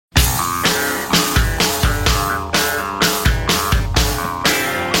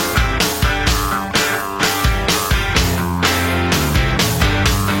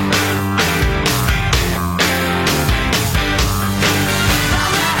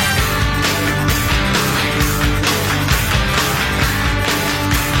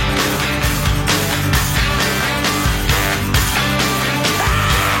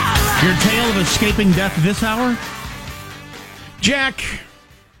escaping death this hour? Jack,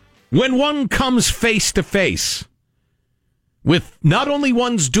 when one comes face to face with not only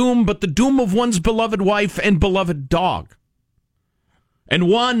one's doom, but the doom of one's beloved wife and beloved dog, and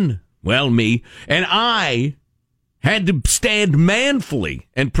me, and I had to stand manfully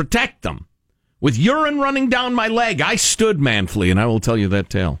and protect them. With urine running down my leg, I stood manfully, and I will tell you that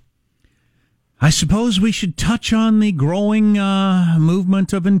tale. I suppose we should touch on the growing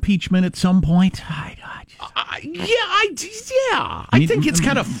movement of impeachment at some point. I think it's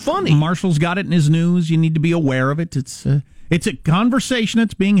kind of funny. Marshall's got it in his news. You need to be aware of it. It's a conversation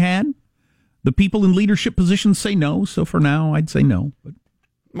that's being had. The people in leadership positions say no, so for now, I'd say no. But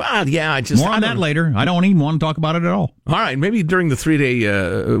more on that later. I don't even want to talk about it at all. All right, maybe during the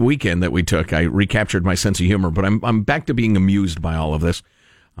 3-day weekend that we took, I recaptured my sense of humor, but I'm back to being amused by all of this.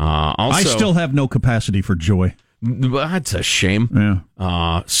 I still have no capacity for joy. That's a shame.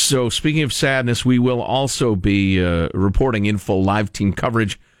 Yeah. So speaking of sadness, we will also be reporting in full live team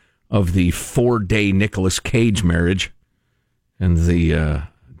coverage of the 4-day Nicolas Cage marriage and the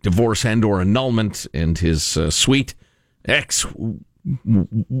divorce and/or annulment and his sweet ex-Las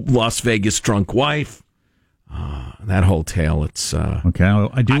Vegas drunk wife. That whole tale, it's... okay,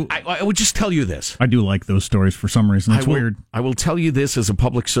 I would just tell you this. I do like those stories for some reason. It's weird. I will tell you this as a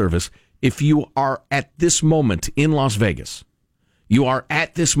public service. If you are at this moment in Las Vegas, you are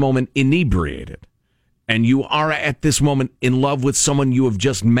at this moment inebriated, and you are at this moment in love with someone you have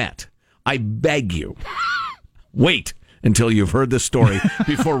just met, I beg you, wait until you've heard this story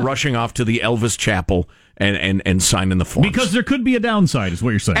before rushing off to the Elvis Chapel and signing the forms. Because there could be a downside, is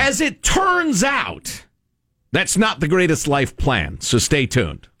what you're saying. As it turns out, that's not the greatest life plan, so stay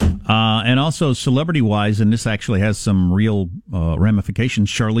tuned. And also, celebrity-wise, and this actually has some real ramifications,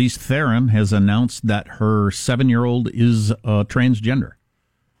 Charlize Theron has announced that her 7-year-old is transgender.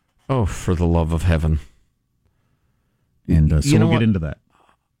 Oh, for the love of heaven. And so we'll get into that.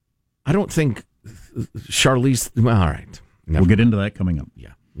 I don't think Charlize... Well, all right. We'll get into that coming up.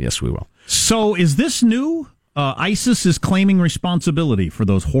 Yeah. Yes, we will. So is this new? ISIS is claiming responsibility for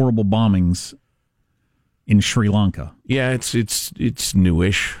those horrible bombings in Sri Lanka. Yeah, it's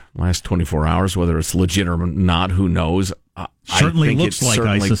newish. Last 24 hours, whether it's legit or not, who knows? Certainly I think looks it like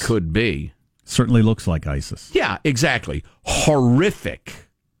certainly ISIS. Could be. Certainly looks like ISIS. Yeah, exactly. Horrific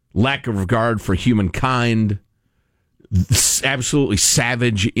lack of regard for humankind. Absolutely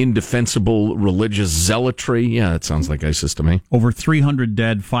savage, indefensible religious zealotry. Yeah, that sounds like ISIS to me. Over 300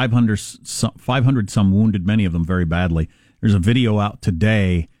 dead, 500 some wounded, many of them very badly. There's a video out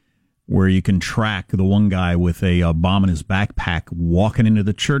today where you can track the one guy with a bomb in his backpack walking into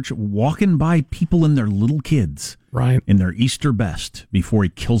the church, walking by people and their little kids, right, in their Easter best before he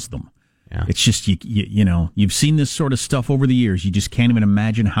kills them. Yeah. It's just, you know, you've seen this sort of stuff over the years. You just can't even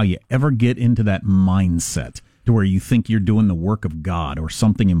imagine how you ever get into that mindset to where you think you're doing the work of God or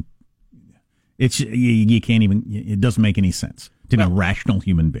something. It's you can't even. It doesn't make any sense to be a rational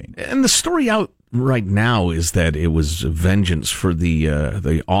human being. And the story out right now is that it was vengeance for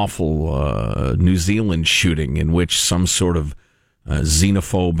the awful New Zealand shooting in which some sort of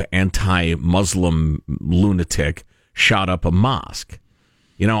xenophobe, anti-Muslim lunatic shot up a mosque.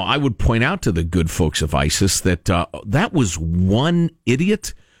 You know, I would point out to the good folks of ISIS that that was one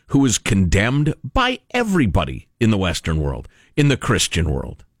idiot who was condemned by everybody in the Western world, in the Christian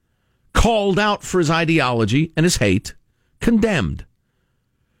world. Called out for his ideology and his hate, condemned.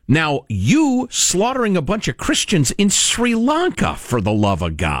 Now, you slaughtering a bunch of Christians in Sri Lanka, for the love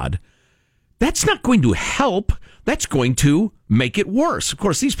of God, that's not going to help. That's going to make it worse. Of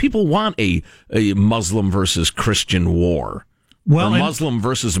course, these people want a Muslim versus Christian war. Well, or Muslim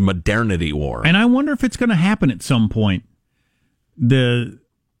versus modernity war. And I wonder if it's going to happen at some point.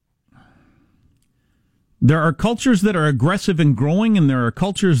 There are cultures that are aggressive and growing, and there are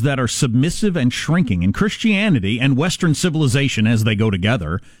cultures that are submissive and shrinking. And Christianity and Western civilization, as they go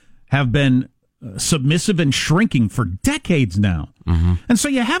together, have been submissive and shrinking for decades now. Mm-hmm. And so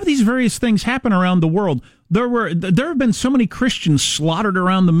you have these various things happen around the world. There have been so many Christians slaughtered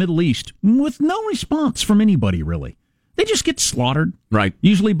around the Middle East with no response from anybody, really. They just get slaughtered, right?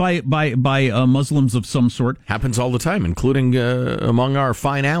 Usually by Muslims of some sort. Happens all the time, including among our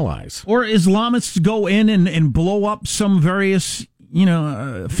fine allies. Or Islamists go in and blow up some various,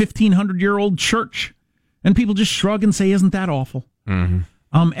 1,500-year-old church, and people just shrug and say, "Isn't that awful?"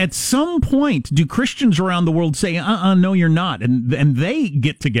 Mm-hmm. At some point, do Christians around the world say, "No, you're not," and they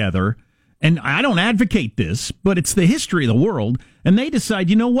get together? And I don't advocate this, but it's the history of the world, and they decide,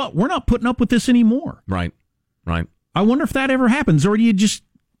 you know what, we're not putting up with this anymore. Right. I wonder if that ever happens, or do you just...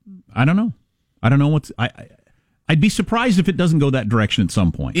 I don't know. I I'd be surprised if it doesn't go that direction at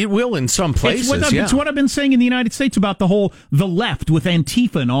some point. It will in some places, It's what I've been saying in the United States about the left with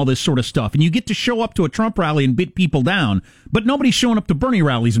Antifa and all this sort of stuff. And you get to show up to a Trump rally and beat people down, but nobody's showing up to Bernie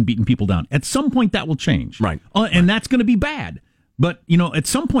rallies and beating people down. At some point, that will change. Right. And that's going to be bad. But, at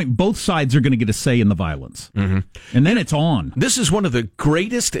some point, both sides are going to get a say in the violence. Mm-hmm. And then it's on. This is one of the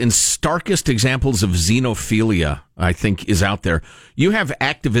greatest and starkest examples of xenophilia, I think, is out there. You have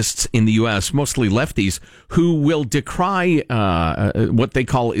activists in the U.S., mostly lefties, who will decry what they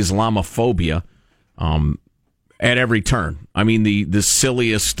call Islamophobia at every turn. I mean, the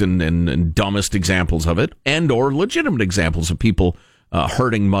silliest and dumbest examples of it, and or legitimate examples of people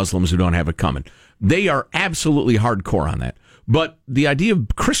hurting Muslims who don't have it coming. They are absolutely hardcore on that. But the idea of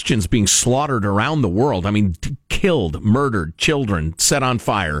Christians being slaughtered around the world, I mean, killed, murdered, children set on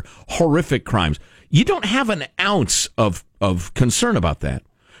fire, horrific crimes. You don't have an ounce of concern about that.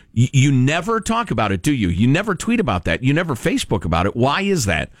 You never talk about it, do you? You never tweet about that. You never Facebook about it. Why is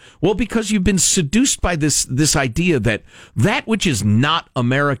that? Well, because you've been seduced by this idea that which is not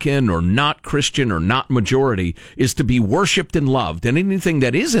American or not Christian or not majority is to be worshipped and loved, and anything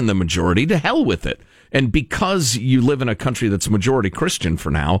that is in the majority, to hell with it. And because you live in a country that's majority Christian for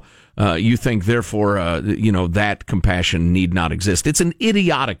now, you think, therefore, that compassion need not exist. It's an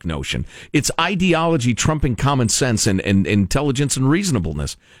idiotic notion. It's ideology trumping common sense and intelligence and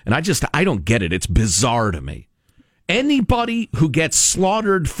reasonableness. And I don't get it. It's bizarre to me. Anybody who gets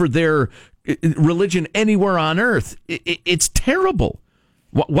slaughtered for their religion anywhere on earth, it's terrible.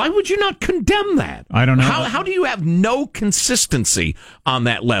 Why would you not condemn that? I don't know. How do you have no consistency on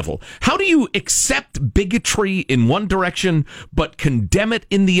that level? How do you accept bigotry in one direction but condemn it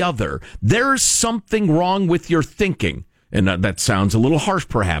in the other? There's something wrong with your thinking. And that sounds a little harsh,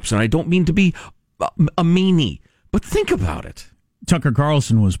 perhaps, and I don't mean to be a meanie, but think about it. Tucker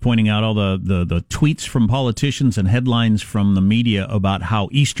Carlson was pointing out all the tweets from politicians and headlines from the media about how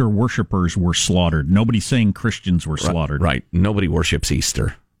Easter worshipers were slaughtered. Nobody's saying Christians were slaughtered. Right. Nobody worships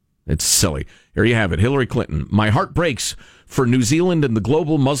Easter. It's silly. Here you have it. Hillary Clinton. My heart breaks for New Zealand and the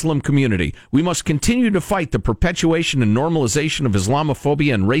global Muslim community. We must continue to fight the perpetuation and normalization of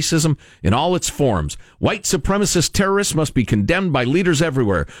Islamophobia and racism in all its forms. White supremacist terrorists must be condemned by leaders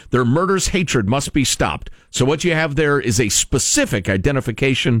everywhere. Their murderous hatred must be stopped. So what you have there is a specific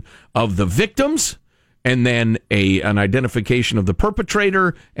identification of the victims, and then an identification of the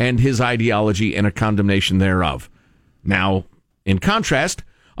perpetrator and his ideology and a condemnation thereof. Now, in contrast,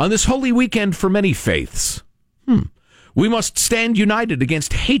 on this holy weekend for many faiths, we must stand united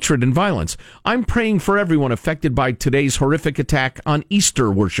against hatred and violence. I'm praying for everyone affected by today's horrific attack on Easter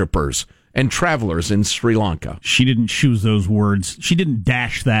worshippers and travelers in Sri Lanka. She didn't choose those words. She didn't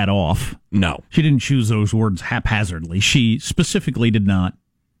dash that off. No. She didn't choose those words haphazardly. She specifically did not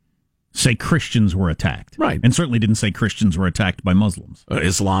say Christians were attacked. Right. And certainly didn't say Christians were attacked by Muslims.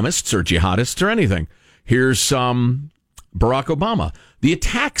 Islamists or jihadists or anything. Here's Barack Obama. The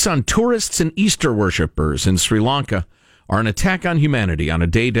attacks on tourists and Easter worshippers in Sri Lanka are an attack on humanity. On a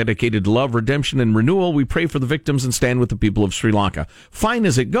day dedicated to love, redemption, and renewal, we pray for the victims and stand with the people of Sri Lanka. Fine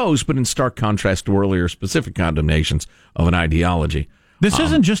as it goes, but in stark contrast to earlier specific condemnations of an ideology. This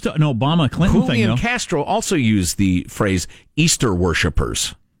isn't just an Obama-Clinton thing, though. Julian Castro also used the phrase Easter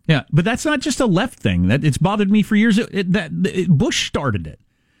worshippers. Yeah, but that's not just a left thing. It's bothered me for years. Bush started it.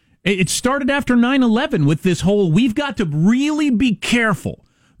 It started after 9/11 with this whole, we've got to really be careful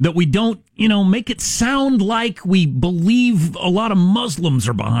that we don't, make it sound like we believe a lot of Muslims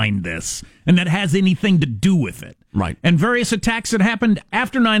are behind this and that has anything to do with it. Right. And various attacks that happened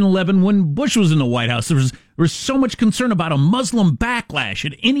after 9/11 when Bush was in the White House. There was so much concern about a Muslim backlash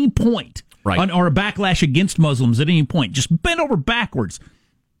at any point. Right. Or a backlash against Muslims at any point. Just bent over backwards.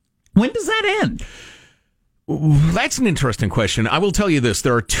 When does that end? That's an interesting question. I will tell you this.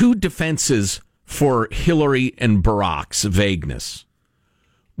 There are two defenses for Hillary and Barack's vagueness.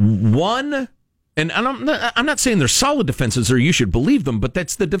 One, and I'm not saying they're solid defenses or you should believe them, but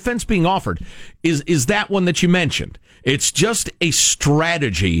that's the defense being offered, is that one that you mentioned. It's just a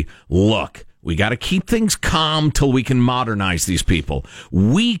strategy. Look, we got to keep things calm till we can modernize these people.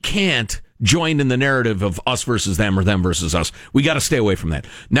 We can't join in the narrative of us versus them or them versus us. We got to stay away from that.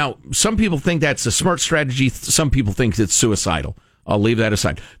 Now, some people think that's a smart strategy. Some people think it's suicidal. I'll leave that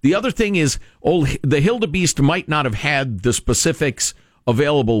aside. The other thing is, the Hildebeest might not have had the specifics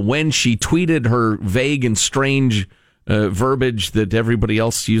available when she tweeted her vague and strange verbiage that everybody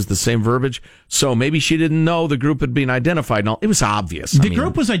else used the same verbiage. So maybe she didn't know the group had been identified. It was obvious. The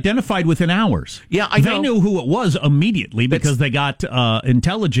group was identified within hours. Yeah, I know. They knew who it was immediately because they got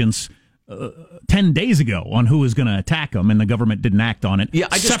intelligence 10 days ago on who was going to attack them, and the government didn't act on it. Yeah,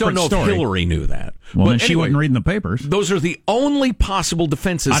 I just don't know if Hillary knew that. Well, then she wasn't reading the papers. Those are the only possible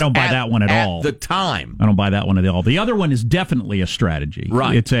defenses. I don't buy that one at all. At the time. I don't buy that one at all. The other one is definitely a strategy.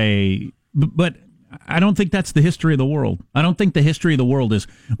 Right. But I don't think that's the history of the world. I don't think the history of the world is,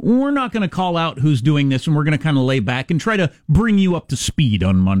 we're not going to call out who's doing this, and we're going to kind of lay back and try to bring you up to speed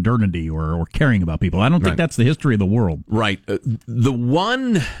on modernity or caring about people. I don't think that's the history of the world. Right. The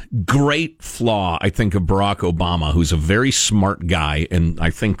one great flaw, I think, of Barack Obama, who's a very smart guy, and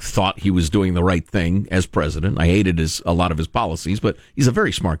I think thought he was doing the right thing as president. I hated a lot of his policies, but he's a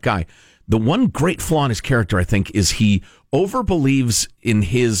very smart guy. The one great flaw in his character, I think, is he overbelieves in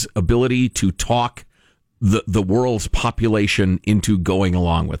his ability to talk the world's population into going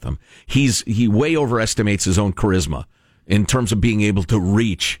along with him. He way overestimates his own charisma in terms of being able to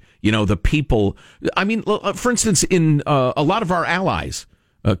reach, the people. I mean, for instance, in a lot of our allies,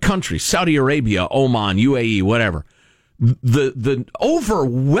 countries, Saudi Arabia, Oman, UAE, whatever, the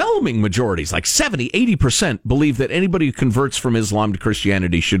overwhelming majorities, like 70-80%, believe that anybody who converts from Islam to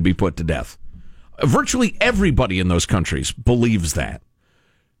Christianity should be put to death. Virtually everybody in those countries believes that.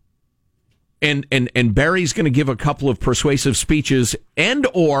 And Barry's going to give a couple of persuasive speeches and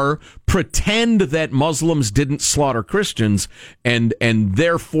or pretend that Muslims didn't slaughter Christians and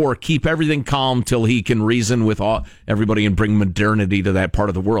therefore keep everything calm till he can reason with everybody and bring modernity to that part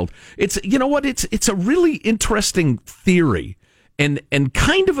of the world. It's a really interesting theory and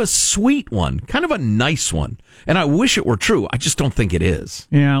kind of a sweet one, kind of a nice one. And I wish it were true. I just don't think it is.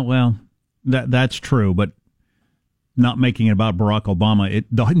 Yeah, well, that's true, but not making it about Barack Obama.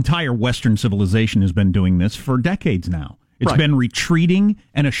 The entire Western civilization has been doing this for decades now. It's been retreating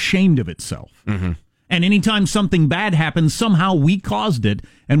and ashamed of itself. Mm-hmm. And anytime something bad happens, somehow we caused it,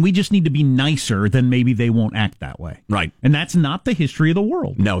 and we just need to be nicer, then maybe they won't act that way. Right. And that's not the history of the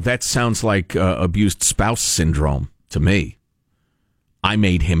world. No, that sounds like abused spouse syndrome to me. I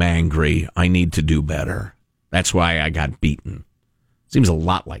made him angry. I need to do better. That's why I got beaten. Seems a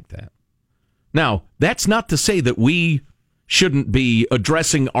lot like that. Now, that's not to say that we shouldn't be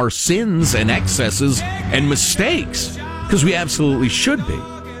addressing our sins and excesses and mistakes, because we absolutely should be.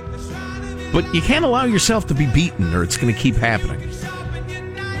 But you can't allow yourself to be beaten, or it's going to keep happening.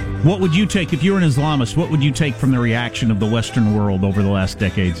 What would you take, if you were an Islamist, what would you take from the reaction of the Western world over the last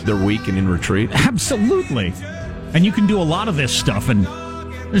decades? They're weak and in retreat? Absolutely. And you can do a lot of this stuff, and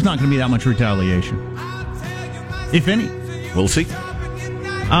there's not going to be that much retaliation. If any. We'll see.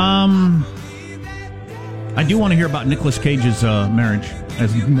 I do want to hear about Nicolas Cage's marriage,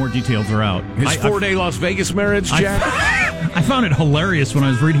 as more details are out. His 4-day Las Vegas marriage, Jack? I found it hilarious when I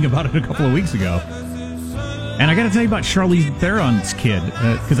was reading about it a couple of weeks ago. And I got to tell you about Charlize Theron's kid,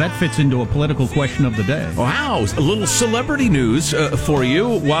 because that fits into a political question of the day. Wow, a little celebrity news for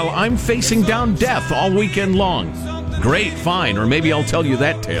you while I'm facing down death all weekend long. Great, fine, or maybe I'll tell you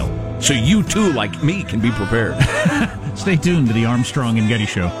that tale, so you too, like me, can be prepared. Stay tuned to the Armstrong and Getty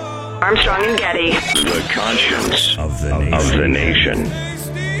Show. Armstrong and Getty. The conscience of the nation.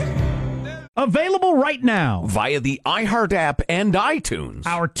 Available right now via the iHeart app and iTunes.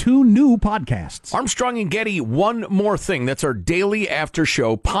 Our 2 new podcasts. Armstrong and Getty, One More Thing. That's our daily after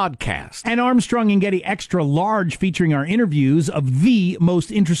show podcast. And Armstrong and Getty Extra Large, featuring our interviews of the most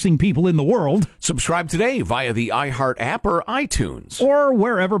interesting people in the world. Subscribe today via the iHeart app or iTunes. Or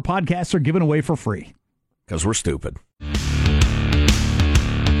wherever podcasts are given away for free. Because we're stupid.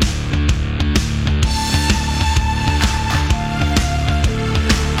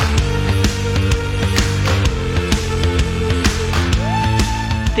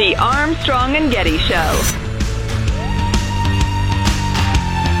 The Armstrong and Getty Show.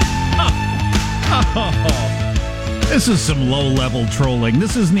 This is some low-level trolling.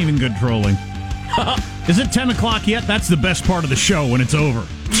 This isn't even good trolling. Is it 10 o'clock yet? That's the best part of the show when it's over.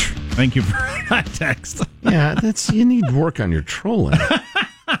 Thank you for that text. Yeah, you need to work on your trolling.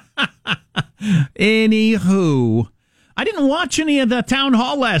 Anywho, I didn't watch any of the town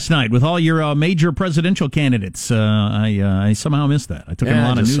hall last night with all your major presidential candidates. I somehow missed that. I took in a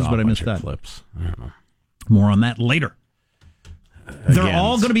lot of news, but I missed that. Clips. I don't know. More on that later. They're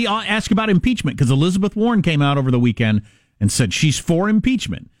all going to be asked about impeachment because Elizabeth Warren came out over the weekend and said she's for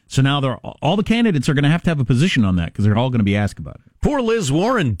impeachment. So now all the candidates are going to have a position on that because they're all going to be asked about it. Poor Liz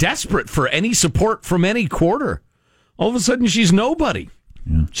Warren, desperate for any support from any quarter. All of a sudden, she's nobody.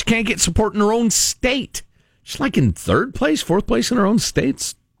 Yeah. She can't get support in her own state. She's like in 3rd place, 4th place in her own state.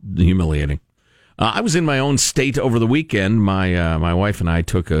 It's humiliating. I was in my own state over the weekend. My wife and I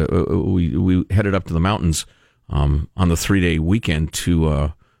we headed up to the mountains on the 3-day weekend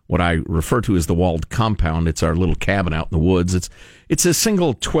to what I refer to as the walled compound. It's our little cabin out in the woods. It's a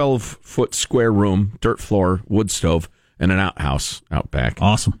single 12-foot square room, dirt floor, wood stove, and an outhouse out back.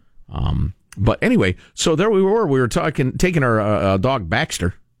 Awesome. But anyway, so there we were. We were taking our dog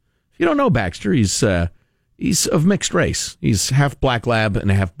Baxter. If you don't know Baxter, he's of mixed race. He's half black lab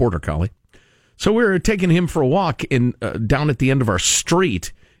and half border collie. So we were taking him for a walk, and down at the end of our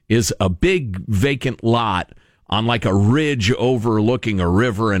street is a big vacant lot on like a ridge overlooking a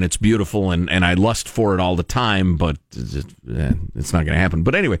river, and it's beautiful, and I lust for it all the time, but it's not going to happen.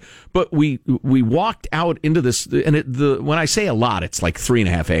 But anyway, we walked out into this, and when I say a lot, it's like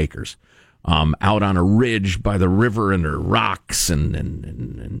 3.5 acres, out on a ridge by the river, and there are rocks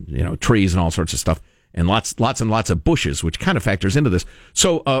and trees and all sorts of stuff, and lots and lots of bushes, which kind of factors into this.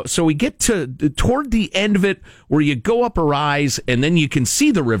 So we get toward the end of it, where you go up a rise, and then you can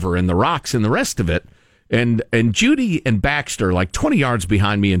see the river and the rocks and the rest of it. And Judy and Baxter, like 20 yards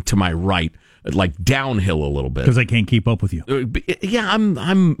behind me and to my right, like downhill a little bit. Because they can't keep up with you. Yeah,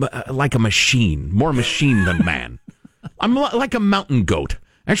 I'm like a machine, more machine than man. I'm like a mountain goat.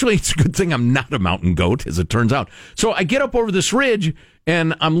 Actually, it's a good thing I'm not a mountain goat, as it turns out. So I get up over this ridge,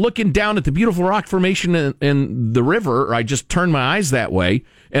 and I'm looking down at the beautiful rock formation in the river, or I just turn my eyes that way.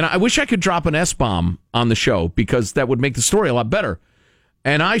 And I wish I could drop an S-bomb on the show, because that would make the story a lot better.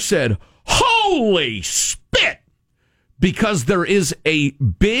 And I said, holy spit! Because there is a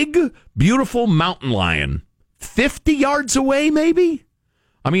big, beautiful mountain lion 50 yards away, maybe?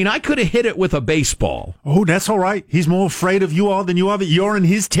 I mean, I could have hit it with a baseball. Oh, that's all right. He's more afraid of you all than you are that you're in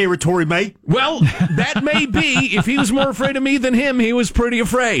his territory, mate. Well, that may be. If he was more afraid of me than him, he was pretty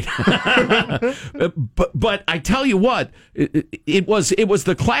afraid. But I tell you what, it was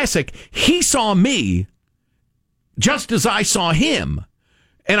the classic. He saw me just as I saw him.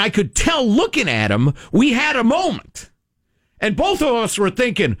 And I could tell looking at him, we had a moment. And both of us were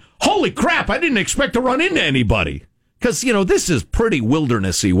thinking, holy crap, I didn't expect to run into anybody. Because, this is pretty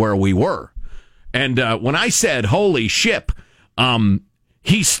wildernessy where we were. And when I said, holy ship,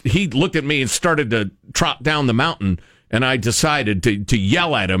 he looked at me and started to trot down the mountain. And I decided to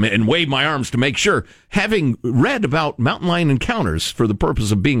yell at him and wave my arms to make sure, having read about mountain lion encounters for the purpose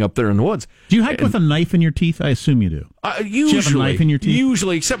of being up there in the woods. Do you hike with a knife in your teeth? I assume you do. Usually. Do you have a knife in your teeth?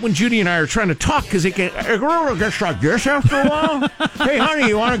 Usually, except when Judy and I are trying to talk, because it gets like this after a while. Hey, honey,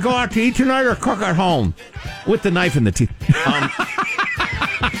 you want to go out to eat tonight or cook at home? With the knife in the teeth.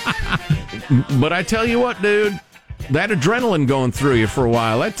 But I tell you what, dude. That adrenaline going through you for a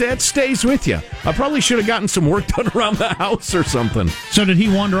while, that stays with you. I probably should have gotten some work done around the house or something. So did he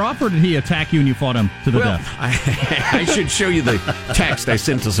wander off, or did he attack you and you fought him to the death? I should show you the text I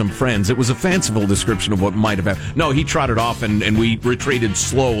sent to some friends. It was a fanciful description of what might have happened. No, he trotted off, and we retreated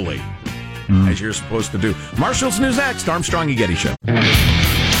slowly, as you're supposed to do. Marshall's News next, Armstrong and Getty Show.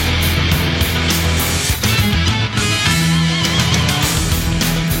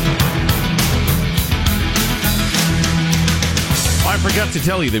 I forgot to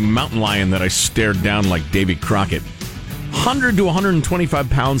tell you the mountain lion that I stared down like Davy Crockett. 100 to 125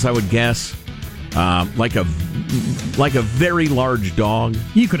 pounds, I would guess. Like a very large dog.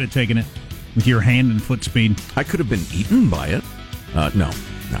 You could have taken it with your hand and foot speed. I could have been eaten by it. No.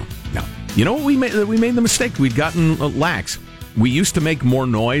 You know what we made? We made the mistake. We'd gotten lax. We used to make more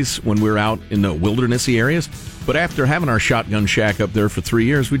noise when we were out in the wildernessy areas, but after having our shotgun shack up there for 3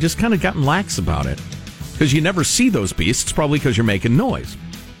 years, we just kind of gotten lax about it. Because you never see those beasts, probably because you're making noise.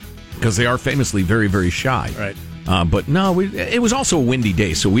 Because they are famously very, very shy. Right. But no, it was also a windy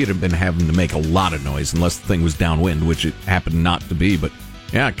day, so we'd have been having to make a lot of noise unless the thing was downwind, which it happened not to be. But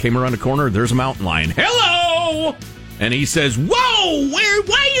yeah, came around the corner, there's a mountain lion. Hello! And he says, whoa, why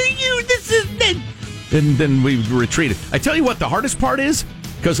are you, this is... And then we retreated. I tell you what, the hardest part is,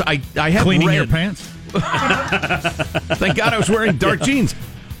 because I have cleaning your pants? Thank God I was wearing dark jeans.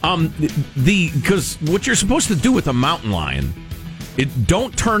 Because what you're supposed to do with a mountain lion,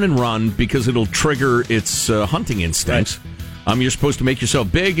 don't turn and run because it'll trigger its hunting instincts. Right. You're supposed to make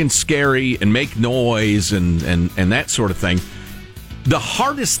yourself big and scary and make noise and that sort of thing. The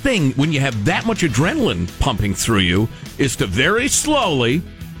hardest thing when you have that much adrenaline pumping through you is to very slowly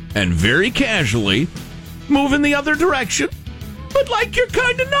and very casually move in the other direction, but like you're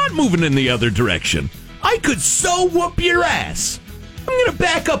kind of not moving in the other direction. I could so whoop your ass. I'm going to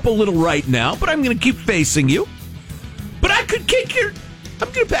back up a little right now, but I'm going to keep facing you. But I could kick your...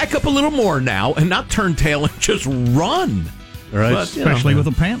 I'm going to back up a little more now and not turn tail and just run. Right. But, especially with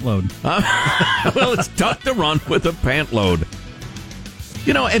a pant load. Well, it's tough to run with a pant load.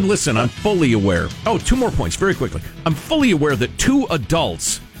 And listen, I'm fully aware. Oh, 2 more points, very quickly. I'm fully aware that 2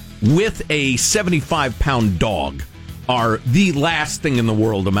 adults with a 75-pound dog are the last thing in the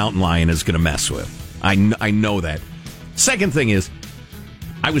world a mountain lion is going to mess with. I know that. Second thing is,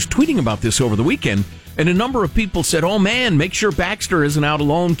 I was tweeting about this over the weekend, and a number of people said, oh man, make sure Baxter isn't out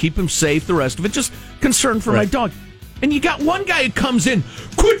alone, keep him safe, the rest of it, just concerned for my dog. And you got one guy who comes in,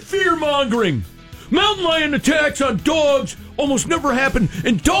 quit fear-mongering. Mountain lion attacks on dogs almost never happen,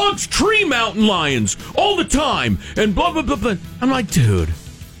 and dogs tree mountain lions all the time, and blah, blah, blah, blah. I'm like, dude,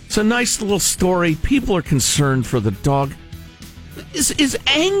 it's a nice little story. People are concerned for the dog. Is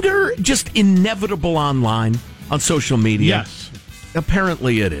anger just inevitable online, on social media? Yes.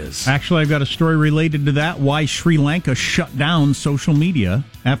 Apparently it is. Actually, I've got a story related to that, why Sri Lanka shut down social media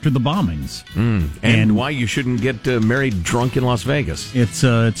after the bombings. And why you shouldn't get married drunk in Las Vegas.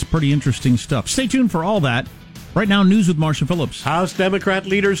 It's pretty interesting stuff. Stay tuned for all that. Right now, news with Marcia Phillips. House Democrat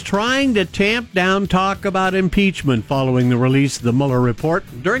leaders trying to tamp down talk about impeachment following the release of the Mueller report.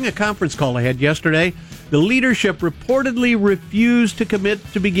 During a conference call I had yesterday, the leadership reportedly refused to commit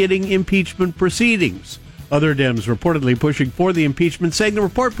to beginning impeachment proceedings. Other Dems reportedly pushing for the impeachment, saying the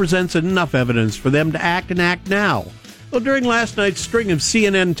report presents enough evidence for them to act and act now. Well, during last night's string of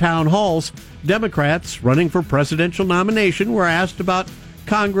CNN town halls, Democrats running for presidential nomination were asked about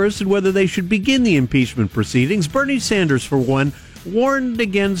Congress and whether they should begin the impeachment proceedings. Bernie Sanders, for one, warned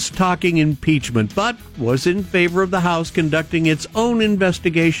against talking impeachment, but was in favor of the House conducting its own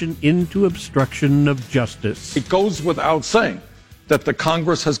investigation into obstruction of justice. It goes without saying that the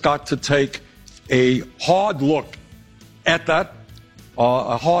Congress has got to take a hard look at that,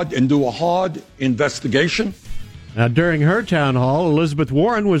 do a hard investigation. Now, during her town hall, Elizabeth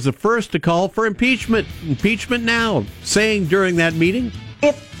Warren was the first to call for impeachment now, saying during that meeting,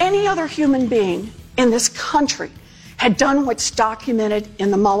 if any other human being in this country had done what's documented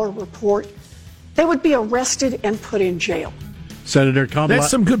in the Mueller report, they would be arrested and put in jail. Senator Kamala... That's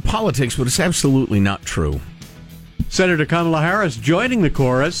some good politics, but it's absolutely not true. Senator Kamala Harris joining the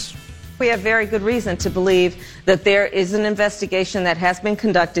chorus. We have very good reason to believe that there is an investigation that has been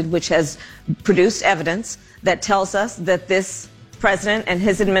conducted which has produced evidence that tells us that this president and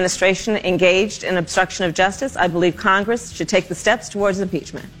his administration engaged in obstruction of justice. I believe Congress should take the steps towards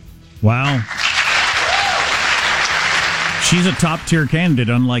impeachment. Wow. She's a top-tier candidate,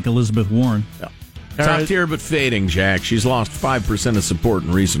 unlike Elizabeth Warren. Top tier but fading, Jack. She's lost 5% of support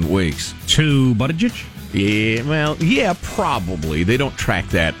in recent weeks. To Buttigieg? Yeah, well, yeah, probably. They don't track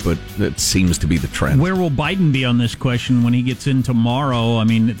that, but that seems to be the trend. Where will Biden be on this question when he gets in tomorrow? I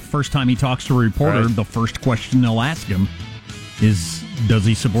mean, the first time he talks to a reporter, the first question they'll ask him is, does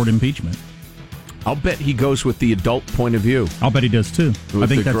he support impeachment? I'll bet he goes with the adult point of view. I'll bet he does, too. I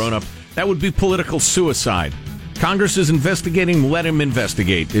think that's grown up. That would be political suicide. Congress is investigating, let him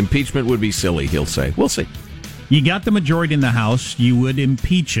investigate. Impeachment would be silly, he'll say. We'll see. You got the majority in the House, you would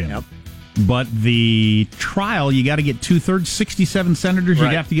impeach him. Yep. But the trial, you got to get 2/3, 67 senators.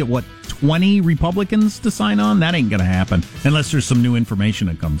 Right. You have to get, 20 Republicans to sign on? That ain't going to happen unless there's some new information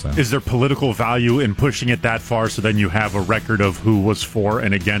that comes out. Is there political value in pushing it that far so then you have a record of who was for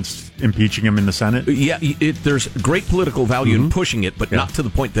and against impeaching him in the Senate? Yeah, there's great political value in pushing it, but not to the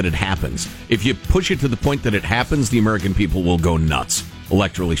point that it happens. If you push it to the point that it happens, the American people will go nuts,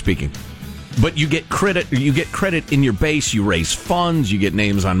 electorally speaking. But you get credit. You get credit in your base. You raise funds. You get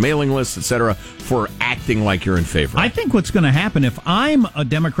names on mailing lists, etc., for acting like you're in favor. I think what's going to happen if I'm a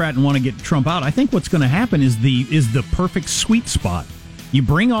Democrat and want to get Trump out, I think what's going to happen is the perfect sweet spot. You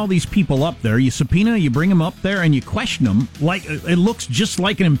bring all these people up there, you subpoena, you bring them up there, and you question them like it looks just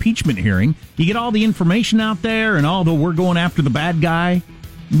like an impeachment hearing. You get all the information out there, and although we're going after the bad guy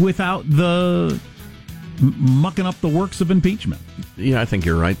without the mucking up the works of impeachment. Yeah, I think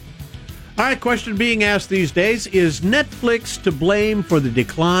you're right. All right, question being asked these days, is Netflix to blame for the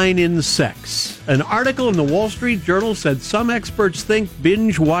decline in sex? An article in the Wall Street Journal said some experts think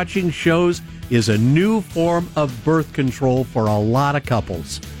binge-watching shows is a new form of birth control for a lot of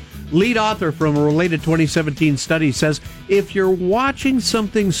couples. Lead author from a related 2017 study says if you're watching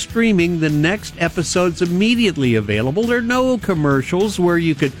something streaming, the next episode's immediately available. There are no commercials where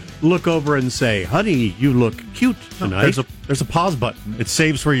you could look over and say, honey, you look cute tonight. There's a pause button. It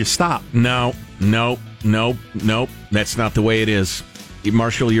saves where you stop. No. That's not the way it is.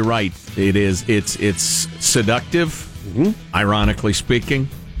 Marshall, you're right. It is. It's seductive, ironically speaking.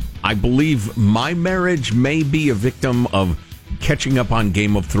 I believe my marriage may be a victim of catching up on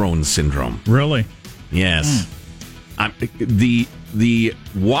Game of Thrones syndrome. Really? Yes. The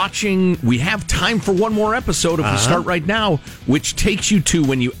watching, we have time for one more episode if we start right now, which takes you to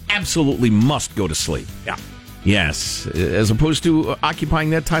when you absolutely must go to sleep. Yeah. Yes, as opposed to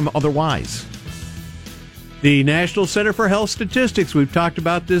occupying that time otherwise. The National Center for Health Statistics, we've talked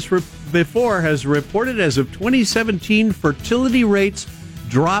about this before has reported as of 2017, fertility rates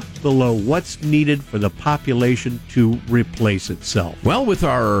dropped below what's needed for the population to replace itself. Well, with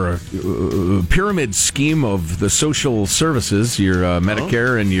our pyramid scheme of the social services, your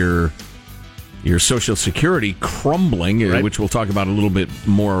Medicare and your Social Security crumbling, right, which we'll talk about a little bit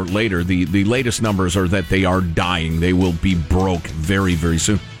more later, the latest numbers are that they are dying. They will be broke very, very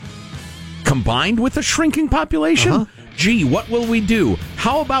soon. Combined with a shrinking population, gee, what will we do?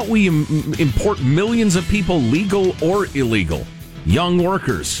 How about we import millions of people, legal or illegal, young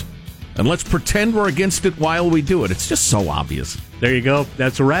workers, and let's pretend we're against it while we do it. It's just so obvious. There you go.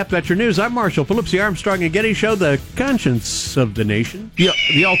 That's a wrap. That's your news. I'm Marshall Phillips, the Armstrong and Getty Show, the conscience of the nation.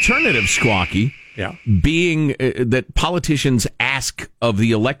 The alternative, Squawky, being that politicians ask of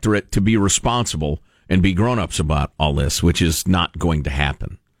the electorate to be responsible and be grown-ups about all this, which is not going to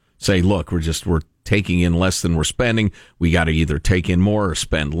happen. Say, look, we're taking in less than we're spending. We got to either take in more or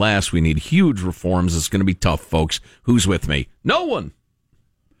spend less. We need huge reforms. It's going to be tough, folks. Who's with me? No one.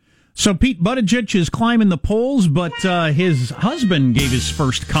 So Pete Buttigieg is climbing the polls, but his husband gave his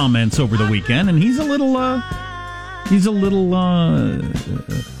first comments over the weekend, and he's a little more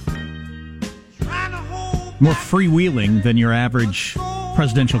freewheeling than your average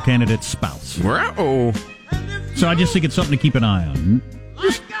presidential candidate's spouse. Uh-oh. So I just think it's something to keep an eye on.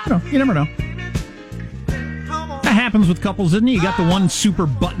 Just, you never know. That happens with couples, isn't it? You got the one super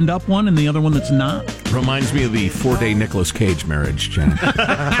buttoned up one and the other one that's not. Reminds me of the 4-day Nicolas Cage marriage, John, in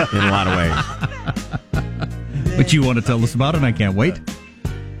a lot of ways. But you want to tell us about it? I can't wait.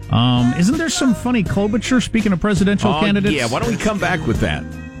 Isn't there some funny Klobuchar, speaking of presidential candidates? Yeah, why don't we come back with that?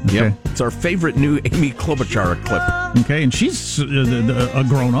 Okay. Yep. It's our favorite new Amy Klobuchar clip. Okay, and she's a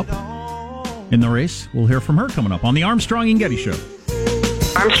grown-up in the race. We'll hear from her coming up on the Armstrong and Getty Show.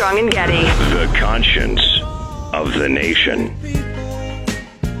 Armstrong and Getty. The conscience of the nation.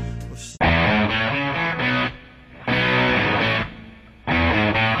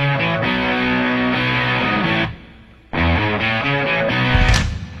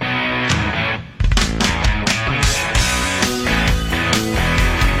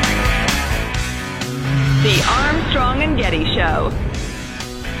 The Armstrong and Getty Show.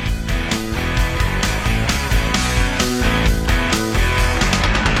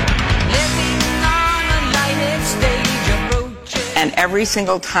 And every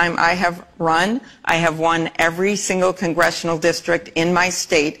single time I have run, I have won every single congressional district in my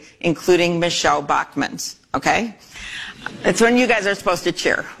state, including Michelle Bachmann's, okay? It's when you guys are supposed to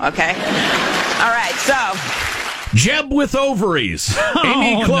cheer, okay? All right, so... Jeb with Ovaries.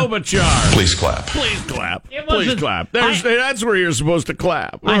 Amy Klobuchar. Please clap. Please clap. Please clap. That's where you're supposed to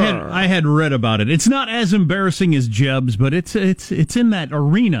clap. I had read about it. It's not as embarrassing as Jeb's, but it's in that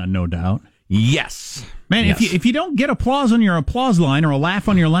arena, no doubt. Yes. Man, yes. If you don't get applause on your applause line or a laugh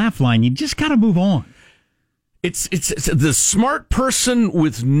on your laugh line, you just got to move on. It's the smart person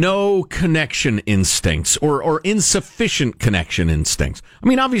with no connection instincts or insufficient connection instincts. I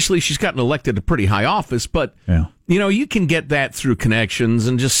mean, obviously she's gotten elected to pretty high office, but you can get that through connections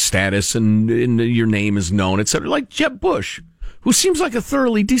and just status and your name is known, etc. Like Jeb Bush, who seems like a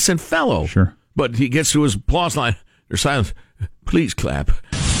thoroughly decent fellow. Sure. But he gets to his applause line, there's silence. Please clap.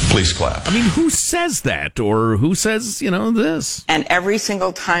 Please clap. I mean, who says that or who says, this? And every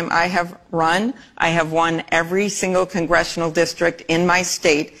single time I have run, I have won every single congressional district in my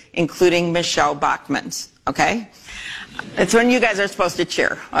state, including Michelle Bachmann's, okay? It's when you guys are supposed to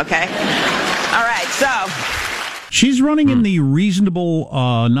cheer, okay? All right, so... She's running in the reasonable,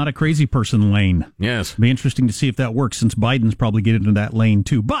 not a crazy person lane. Yes. It'll be interesting to see if that works, since Biden's probably getting into that lane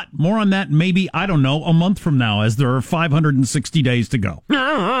too. But more on that maybe, I don't know, a month from now, as there are 560 days to go.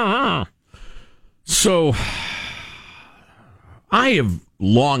 So, I have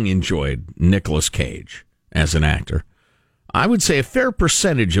long enjoyed Nicolas Cage as an actor. I would say a fair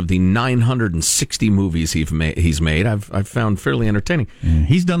percentage of the 960 movies he's made, I've found fairly entertaining. Yeah,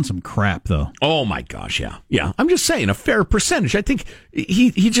 he's done some crap, though. Oh my gosh, yeah. I'm just saying a fair percentage. I think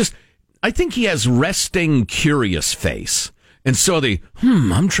I think he has resting, curious face, and so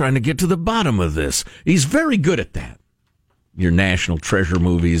I'm trying to get to the bottom of this. He's very good at that. Your National Treasure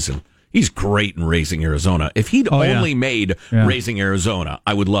movies, and he's great in Raising Arizona. If he'd only made Raising Arizona,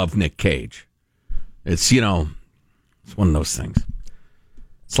 I would love Nick Cage. It's It's one of those things.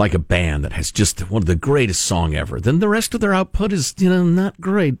 It's like a band that has just one of the greatest song ever. Then the rest of their output is, not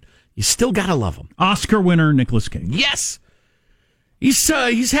great. You still gotta love them. Oscar winner Nicolas Cage. Yes, he's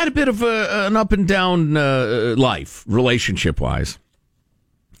had a bit of an up and down life, relationship wise,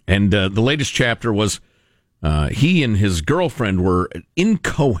 and the latest chapter was he and his girlfriend were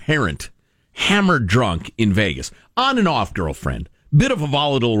incoherent, hammered drunk in Vegas, on and off girlfriend. Bit of a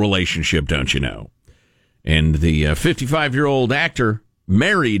volatile relationship, don't you know? And the 55-year-old actor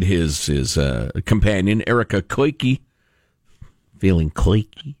married his companion, Erica Koike, feeling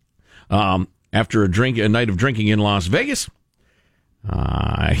coiky, after a night of drinking in Las Vegas.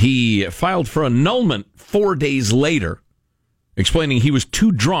 He filed for annulment 4 days later, explaining he was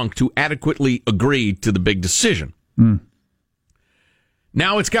too drunk to adequately agree to the big decision.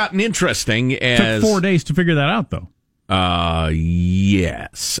 Now it's gotten interesting as... Took 4 days to figure that out, though.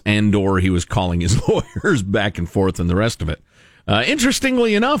 Yes. And/or he was calling his lawyers back and forth and the rest of it.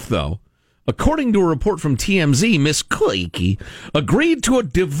 Interestingly enough, though, according to a report from TMZ, Miss Koike agreed to a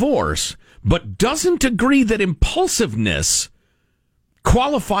divorce, but doesn't agree that impulsiveness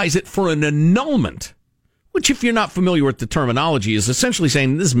qualifies it for an annulment, which, if you're not familiar with the terminology, is essentially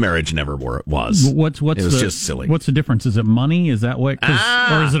saying this marriage never was. It was just silly. What's the difference? Is it money? Is that what?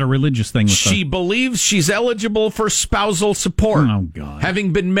 Or is it a religious thing? She believes she's eligible for spousal support. Oh, God.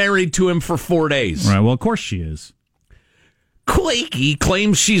 Having been married to him for 4 days. Right, well, of course she is. Koike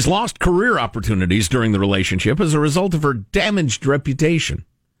claims she's lost career opportunities during the relationship as a result of her damaged reputation.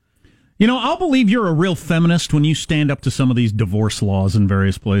 You know, I'll believe you're a real feminist when you stand up to some of these divorce laws in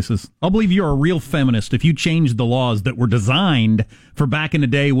various places. I'll believe you're a real feminist if you change the laws that were designed for back in the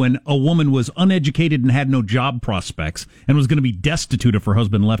day when a woman was uneducated and had no job prospects and was going to be destitute if her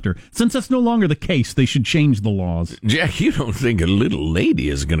husband left her. Since that's no longer the case, they should change the laws. Jack, you don't think a little lady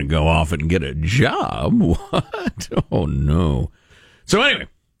is going to go off and get a job? What? Oh, no. So anyway,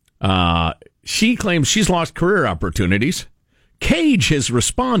 she claims she's lost career opportunities. Cage has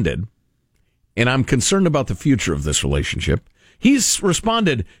responded, and I'm concerned about the future of this relationship. He's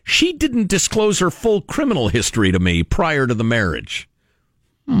responded, she didn't disclose her full criminal history to me prior to the marriage.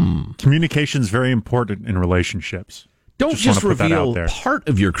 Communication's very important in relationships. Don't just reveal part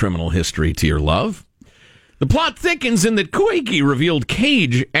of your criminal history to your love. The plot thickens in that Koike revealed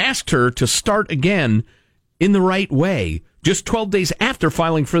Cage asked her to start again in the right way just 12 days after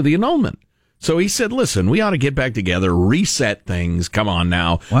filing for the annulment. So he said, listen, we ought to get back together, reset things. Come on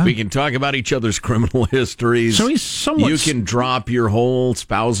now. Wow. We can talk about each other's criminal histories. So he's somewhat... You can drop your whole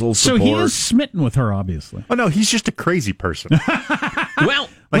spousal support. So he is smitten with her, obviously. Oh, no, he's just a crazy person. Well,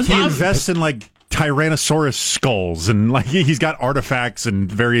 like he invests in, like, Tyrannosaurus skulls, and like he's got artifacts and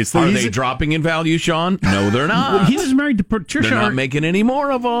various things. Are they dropping in value, Sean? No, they're not. He was married to Patricia. They're not making any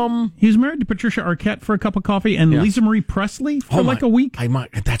more of them. He was married to Patricia Arquette for a cup of coffee and Lisa Marie Presley for like a week.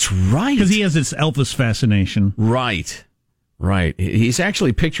 That's right. Because he has this Elvis fascination. Right. He's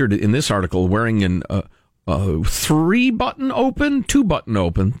actually pictured in this article wearing an 3-button open, 2-button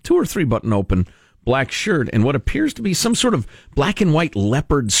open, 2 or 3-button open black shirt and what appears to be some sort of black and white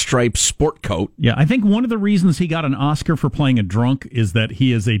leopard striped sport coat. Yeah, I think one of the reasons he got an Oscar for playing a drunk is that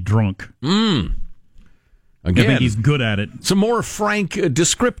he is a drunk. Again, I think he's good at it. Some more frank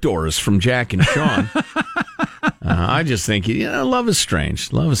descriptors from Jack and Sean. I just think, love is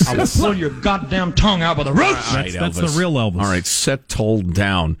strange. Love is... I will pull your goddamn tongue out by the roots. Right, that's the real Elvis. All right, set told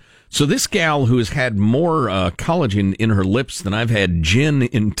down. So this gal who has had more collagen in her lips than I've had gin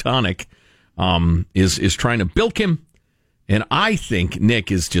in tonic is trying to bilk him. And I think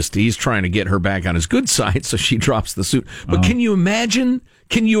Nick is he's trying to get her back on his good side, so she drops the suit. But can you imagine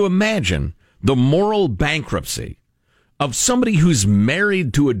the moral bankruptcy of somebody who's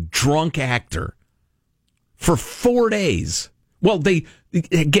married to a drunk actor for 4 days? Well, they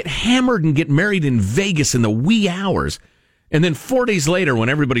get hammered and get married in Vegas in the wee hours. And then 4 days later, when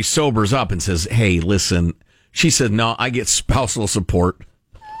everybody sobers up and says, hey, listen, she said, no, I get spousal support.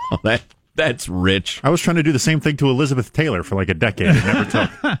 That's rich. I was trying to do the same thing to Elizabeth Taylor for like a decade. It never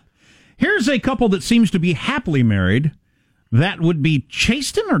took. Here's a couple that seems to be happily married. That would be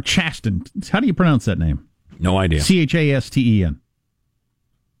Chasten or Chasten. How do you pronounce that name? No idea. Chasten.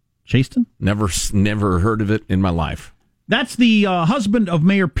 Chasten? Never heard of it in my life. That's the husband of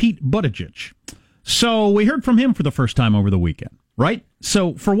Mayor Pete Buttigieg. So we heard from him for the first time over the weekend, right?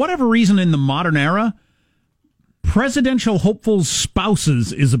 So for whatever reason in the modern era, presidential hopefuls'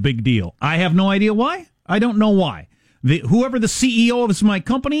 spouses is a big deal. I have no idea why. I don't know why. Whoever the CEO of my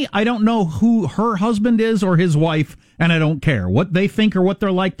company, I don't know who her husband is or his wife, and I don't care. What they think or what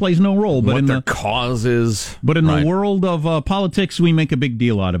they're like plays no role. But what their cause is. But in the world of politics, we make a big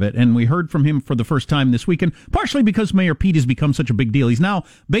deal out of it. And we heard from him for the first time this weekend, partially because Mayor Pete has become such a big deal. He's now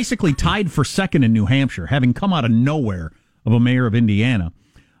basically tied for second in New Hampshire, having come out of nowhere of a mayor of Indiana.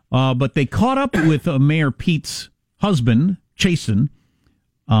 But they caught up with Mayor Pete's husband, Chasten,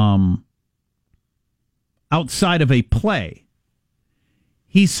 outside of a play.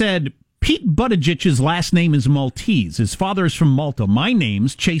 He said, Pete Buttigieg's last name is Maltese. His father is from Malta. My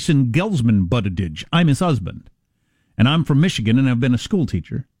name's Chasten Gelsman Buttigieg. I'm his husband. and I'm from Michigan, and I've been a school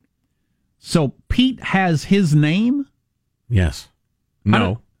teacher. So Pete has his name? Yes.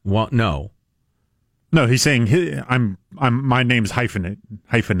 No. Well, no. No, he's saying my name's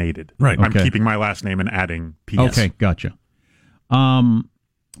hyphenated. Right. I'm Okay. keeping my last name and adding Pete. Okay, gotcha.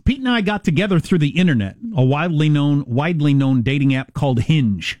 Pete and I got together through the internet, a widely known dating app called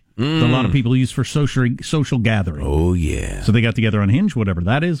Hinge. That a lot of people use for social gathering. Oh, yeah. So they got together on Hinge, whatever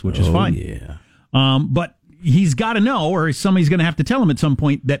that is, which is fine. Yeah. But he's got to know, or somebody's going to have to tell him at some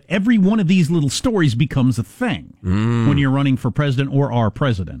point, that every one of these little stories becomes a thing when you're running for president or are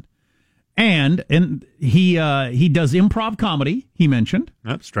president. And he does improv comedy, he mentioned.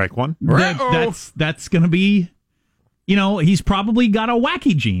 Strike one. That's going to be, he's probably got a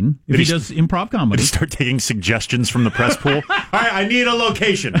wacky gene if he does improv comedy. Start taking suggestions from the press pool. All right, I need a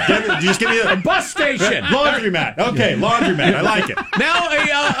location. Just give me a bus station. Laundromat. Okay, laundromat. I like it. Now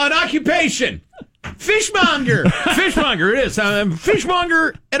an occupation. Fishmonger. Fishmonger, it is.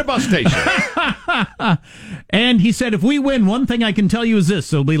 Fishmonger at a bus station. And he said, if we win, one thing I can tell you is this.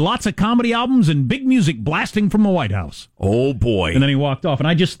 There'll be lots of comedy albums and big music blasting from the White House. Oh, boy. And then he walked off. And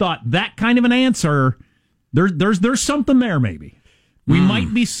I just thought that kind of an answer, there's something there maybe. We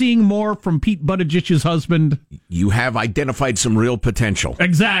might be seeing more from Pete Buttigieg's husband. You have identified some real potential.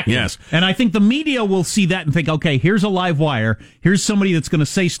 Exactly. Yes. And I think the media will see that and think, okay, here's a live wire. Here's somebody that's going to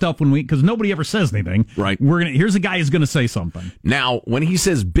say stuff because nobody ever says anything. Right. Here's a guy who's going to say something. Now, when he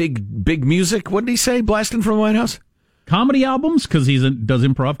says big music, what did he say, blasting from the White House? Comedy albums, because he does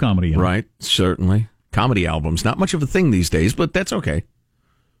improv comedy. Right, certainly. Comedy albums, not much of a thing these days, but that's okay.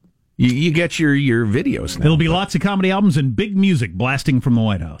 You get your videos now. There'll be lots of comedy albums and big music blasting from the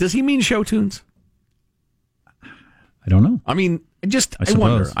White House. Does he mean show tunes? I don't know. I mean, I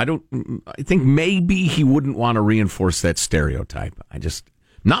wonder. I think maybe he wouldn't want to reinforce that stereotype.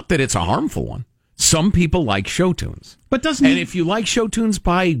 Not that it's a harmful one. Some people like show tunes. But doesn't And if you like show tunes,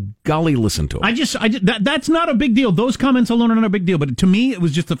 by golly, listen to them. That's not a big deal. Those comments alone are not a big deal. But to me, it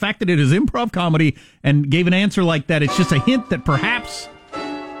was just the fact that it is improv comedy and gave an answer like that. It's just a hint that perhaps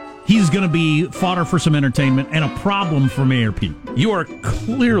he's going to be fodder for some entertainment and a problem for Mayor Pete. You are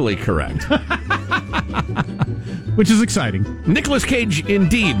clearly correct. Which is exciting. Nicolas Cage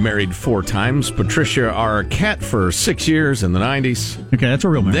indeed married 4 times. Patricia Arquette for 6 years in the 90s. Okay, that's a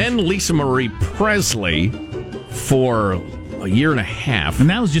real marriage. Then Lisa Marie Presley for a year and a half. And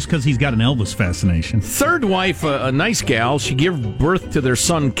that was just because he's got an Elvis fascination. Third wife, a nice gal. She gave birth to their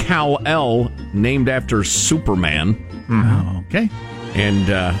son Kal-El, named after Superman. Oh, okay. And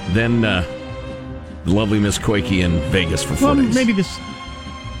then the lovely Miss Quakey in Vegas for 4 days.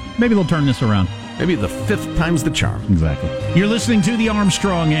 Maybe they'll turn this around. Maybe the 5th time's the charm. Exactly. You're listening to the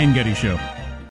Armstrong and Getty Show.